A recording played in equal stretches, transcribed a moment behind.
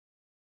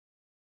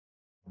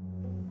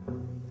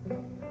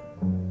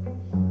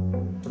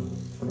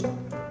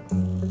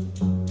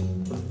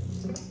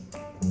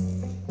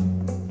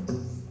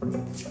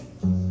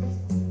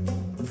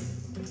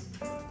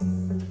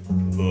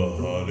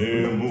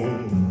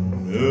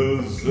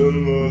birds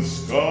in the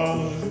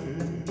sky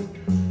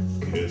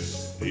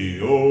kiss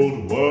the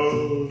old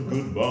world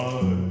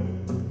goodbye.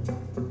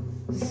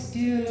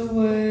 Steal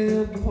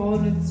away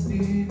upon its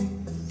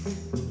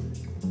beams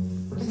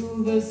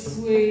to the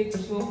sweet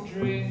of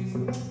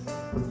dreams.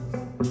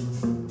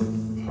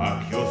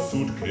 Pack your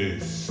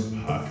suitcase,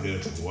 pack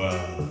it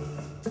well.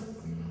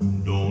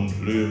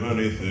 Don't leave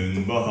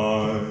anything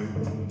behind.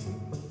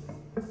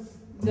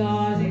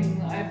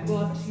 Darling, I've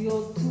got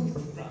your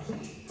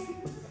toothbrush.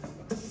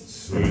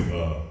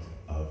 Sweetheart,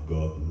 I've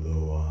got the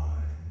wine.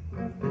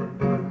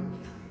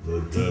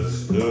 The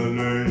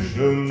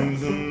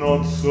destination's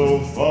not so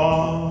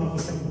far.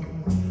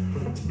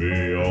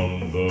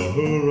 Beyond the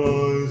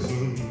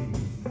horizon,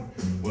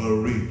 we'll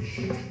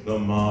reach the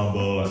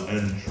marble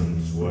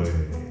entranceway.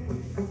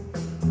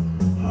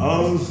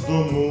 As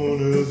the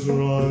moon is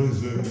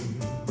rising,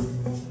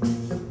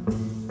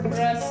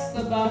 Press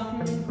the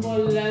button for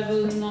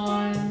level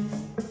 9.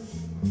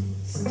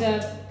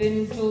 Step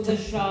into the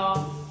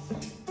shaft.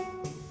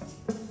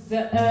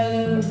 The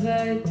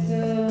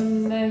elevator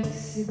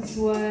makes its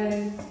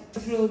way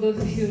through the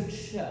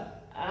future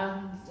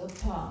and the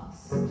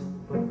past.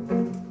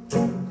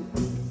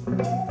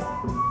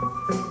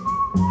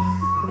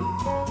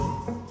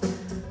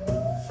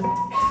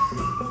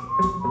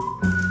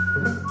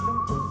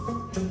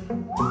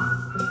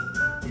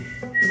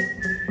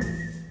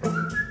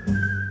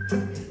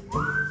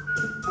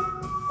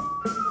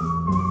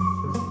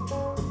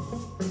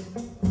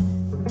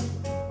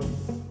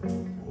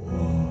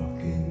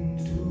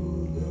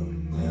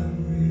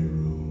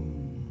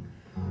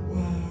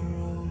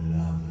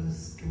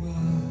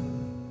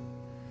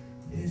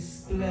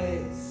 This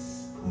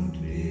place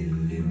could be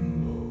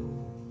limbo,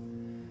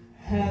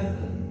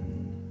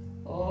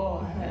 heaven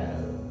or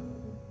hell.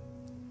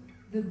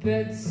 The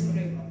bed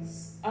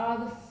springs are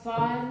the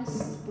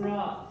finest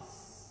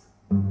brass.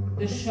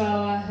 The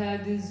shower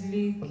head is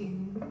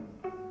leaking.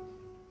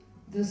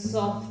 The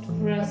soft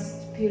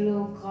pressed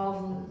pillow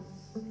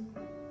covers.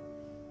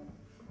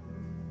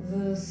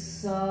 The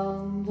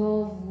sound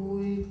of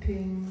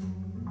weeping.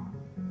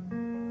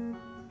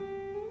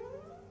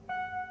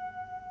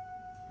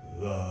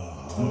 the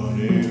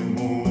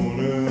honeymoon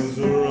is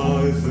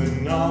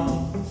rising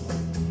now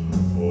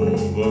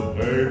over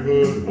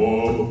papered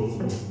walls.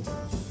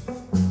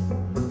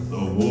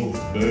 The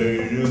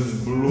wolfbane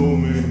is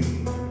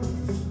blooming,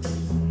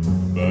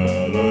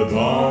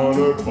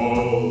 belladonna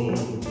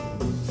calls.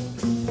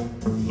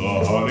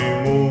 The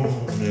honeymoon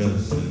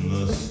is in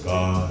the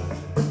sky,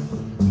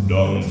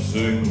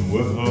 dancing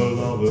with her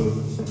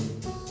lovers.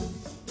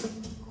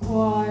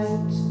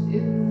 Quiet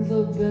in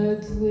the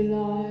bed we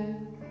lie,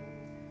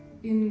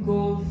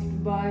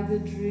 engulfed by the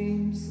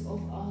dreams of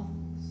others.